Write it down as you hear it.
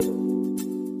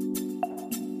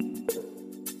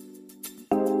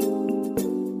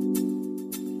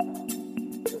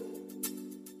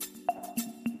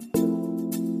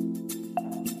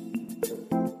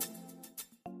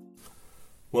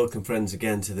Welcome friends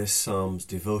again to this Psalms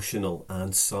devotional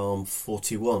and Psalm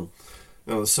 41.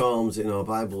 Now the Psalms in our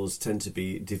Bibles tend to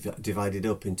be divided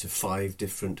up into 5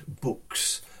 different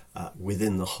books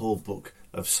within the whole book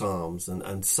of Psalms,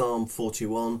 and Psalm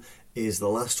 41 is the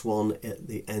last one at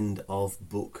the end of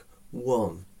book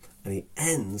 1, and he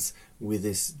ends with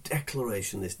this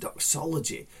declaration, this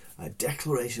doxology, a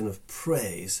declaration of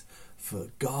praise for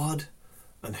God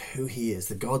and who he is,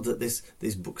 the God that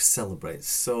this book celebrates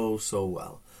so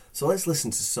well. So let's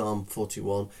listen to Psalm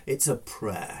 41. It's a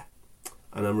prayer,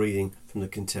 and I'm reading from the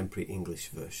Contemporary English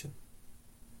Version.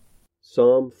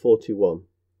 Psalm 41.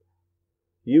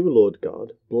 You, Lord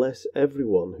God, bless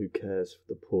everyone who cares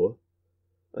for the poor,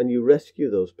 and you rescue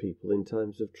those people in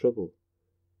times of trouble.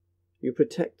 You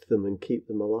protect them and keep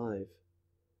them alive.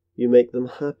 You make them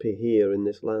happy here in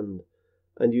this land,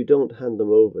 and you don't hand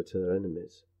them over to their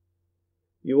enemies.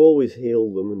 You always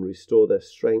heal them and restore their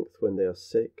strength when they are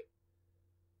sick.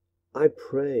 I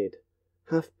prayed,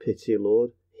 have pity,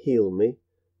 Lord, heal me,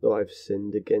 though I've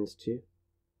sinned against you.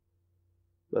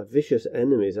 My vicious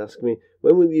enemies ask me,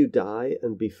 when will you die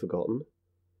and be forgotten?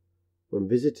 When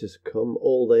visitors come,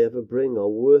 all they ever bring are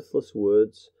worthless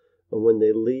words, and when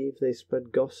they leave, they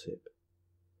spread gossip.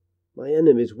 My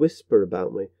enemies whisper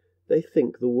about me. They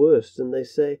think the worst, and they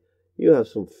say, you have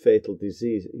some fatal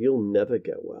disease, you'll never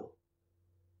get well.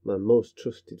 My most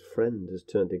trusted friend has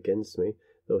turned against me,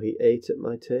 though he ate at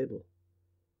my table.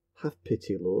 Have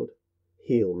pity, Lord,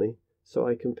 heal me, so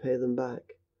I can pay them back.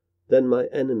 Then my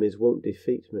enemies won't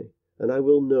defeat me, and I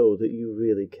will know that you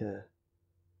really care.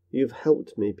 You've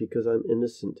helped me because I'm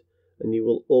innocent, and you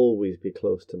will always be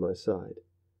close to my side.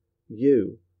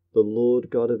 You, the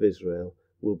Lord God of Israel,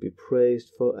 will be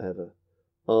praised forever.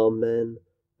 Amen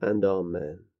and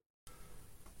Amen.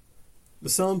 The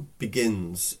psalm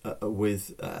begins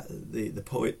with the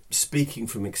poet speaking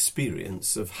from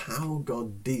experience of how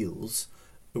God deals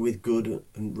with good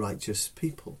and righteous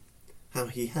people, how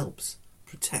he helps,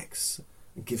 protects,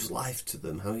 and gives life to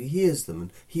them, how he hears them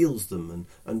and heals them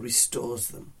and restores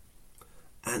them.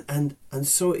 And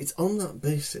so it's on that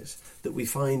basis that we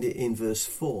find it in verse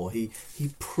 4. He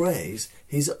prays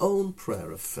his own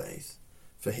prayer of faith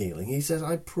for healing. He says,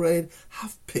 I prayed,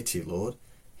 have pity, Lord,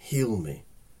 heal me.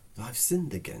 I've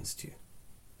sinned against you.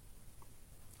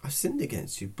 I've sinned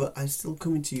against you, but I'm still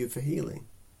coming to you for healing.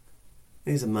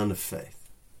 He's a man of faith.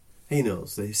 He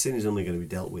knows that his sin is only going to be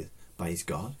dealt with by his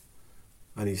God,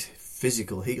 and his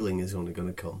physical healing is only going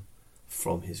to come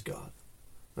from his God.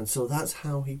 And so that's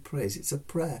how he prays. It's a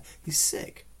prayer. He's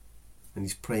sick, and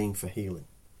he's praying for healing.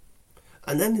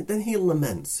 And then he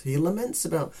laments. He laments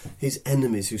about his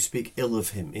enemies who speak ill of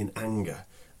him in anger.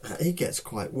 He gets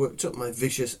quite worked up. My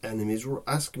vicious enemies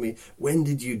ask me, when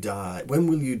did you die? When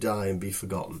will you die and be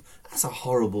forgotten? That's a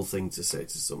horrible thing to say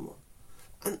to someone.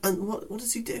 And what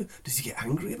does he do? Does he get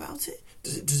angry about it?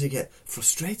 Does he get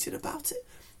frustrated about it?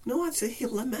 No, actually he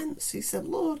laments. He said,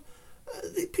 Lord,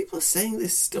 the people are saying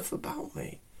this stuff about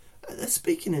me. They're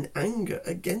speaking in anger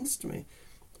against me.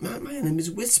 My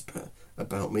enemies whisper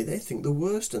about me. They think the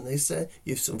worst, and they say,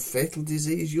 you've some fatal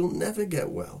disease, you'll never get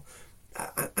well.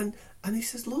 And he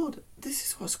says, Lord, this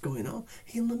is what's going on.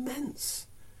 He laments.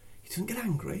 He doesn't get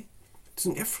angry. He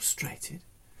doesn't get frustrated.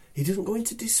 He doesn't go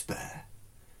into despair.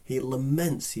 He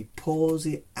laments. He pours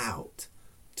it out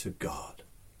to God.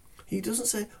 He doesn't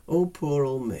say, oh, poor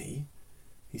old me.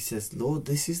 He says, Lord,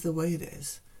 this is the way it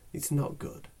is. It's not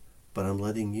good, but I'm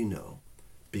letting you know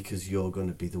because you're going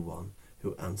to be the one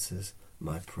who answers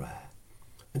my prayer.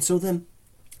 And so then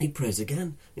he prays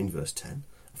again in verse 10.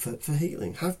 For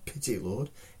healing. Have pity, Lord,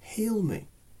 heal me.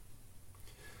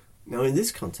 Now in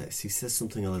this context he says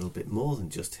something a little bit more than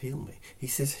just heal me. He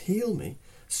says heal me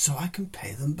so I can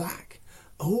pay them back.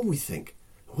 Oh, we think,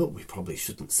 well, we probably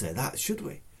shouldn't say that, should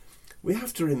we? We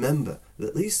have to remember that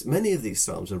at least many of these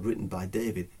psalms are written by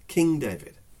David, King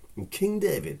David. And King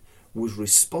David was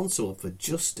responsible for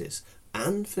justice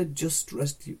and for just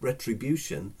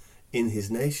retribution in his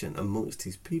nation amongst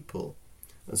his people.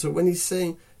 And so when he's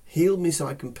saying heal me so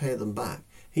I can pay them back,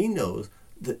 he knows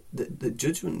that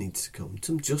judgment needs to come,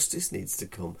 some justice needs to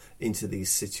come into these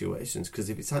situations, because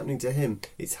if it's happening to him,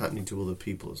 it's happening to other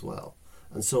people as well.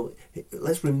 And so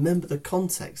let's remember the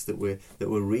context that we're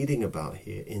reading about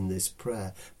here in this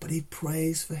prayer. But he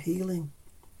prays for healing.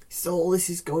 So all this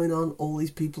is going on, all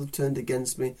these people have turned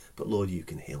against me, but Lord, you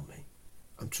can heal me.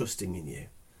 I'm trusting in you.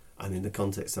 And in the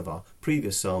context of our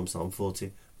previous Psalm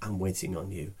 40, I'm waiting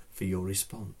on you for your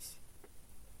response.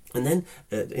 And then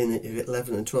in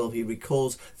 11 and 12, he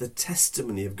recalls the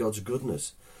testimony of God's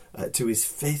goodness to his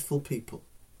faithful people.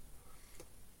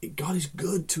 God is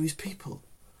good to his people,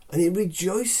 and he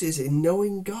rejoices in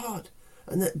knowing God.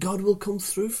 and that God will come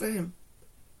through for him.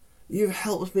 You've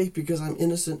helped me because I'm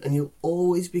innocent, and you'll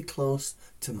always be close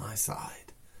to my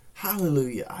side.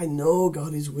 Hallelujah. I know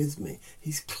God is with me.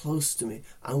 He's close to me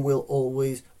and will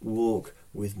always walk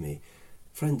with me.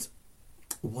 Friends,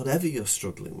 whatever you're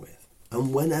struggling with,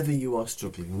 and whenever you are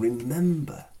struggling,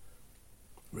 remember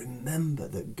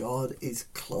that God is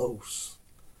close.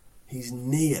 He's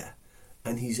near,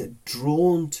 and he's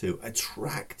drawn to,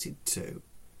 attracted to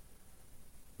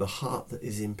the heart that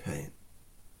is in pain.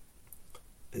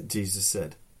 Jesus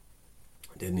said,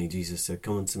 didn't he? Jesus said,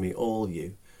 come unto me, all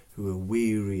you who are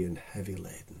weary and heavy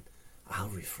laden. I'll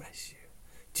refresh you.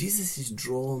 Jesus is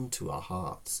drawn to our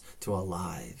hearts, to our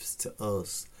lives, to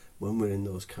us when we're in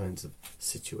those kinds of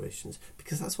situations,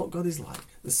 because that's what God is like.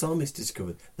 The psalmist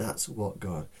discovered that's what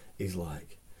God is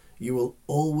like. You will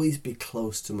always be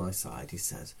close to my side, he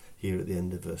says here at the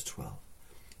end of verse 12.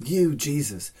 You,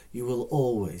 Jesus, you will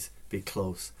always be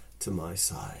close to my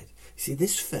side. You see,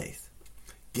 this faith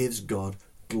gives God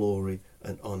glory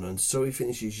and honour. And so he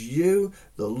finishes, you,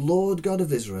 the Lord God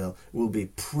of Israel, will be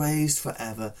praised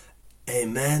forever.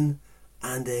 Amen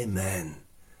and amen.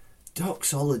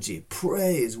 Doxology,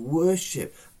 praise,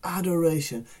 worship,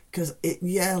 adoration, because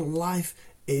life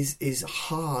is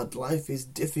hard, life is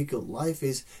difficult, life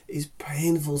is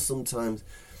painful sometimes.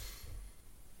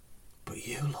 But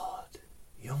you, Lord,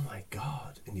 you're my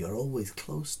God, and you're always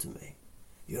close to me.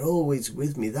 You're always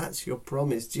with me. That's your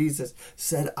promise. Jesus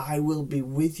said, I will be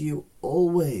with you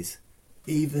always,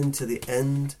 even to the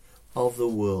end of the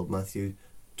world. Matthew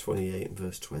 28 and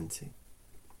verse 20.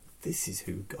 This is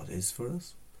who God is for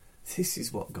us. This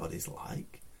is what God is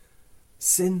like.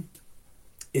 Sin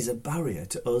is a barrier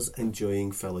to us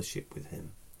enjoying fellowship with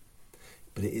him.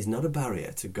 But it is not a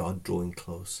barrier to God drawing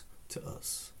close to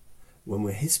us. When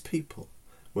we're his people,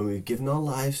 when we've given our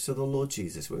lives to the Lord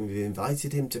Jesus, when we've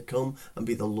invited him to come and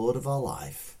be the Lord of our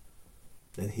life,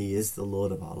 then he is the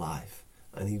Lord of our life,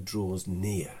 and he draws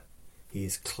near. He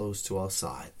is close to our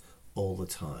side all the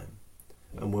time.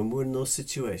 And when we're in those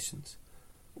situations,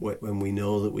 when we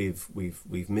know that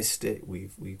we've missed it,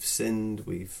 we've sinned,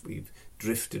 we've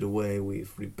drifted away,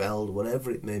 we've rebelled, whatever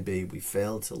it may be, we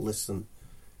failed to listen,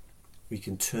 we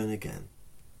can turn again.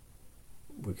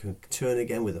 We can turn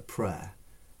again with a prayer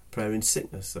in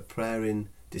sickness, a prayer in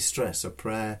distress, a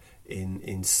prayer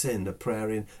in sin, a prayer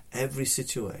in every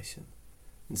situation,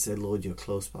 and say, Lord, you're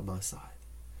close by my side.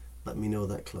 Let me know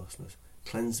that closeness.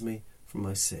 Cleanse me from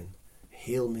my sin.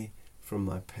 Heal me from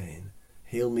my pain.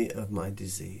 Heal me of my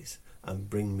disease and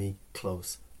bring me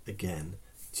close again.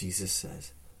 Jesus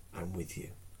says, I'm with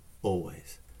you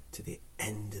always to the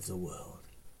end of the world,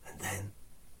 and then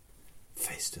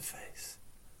face to face.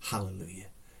 Hallelujah.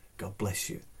 God bless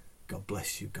you. God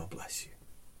bless you. God bless you.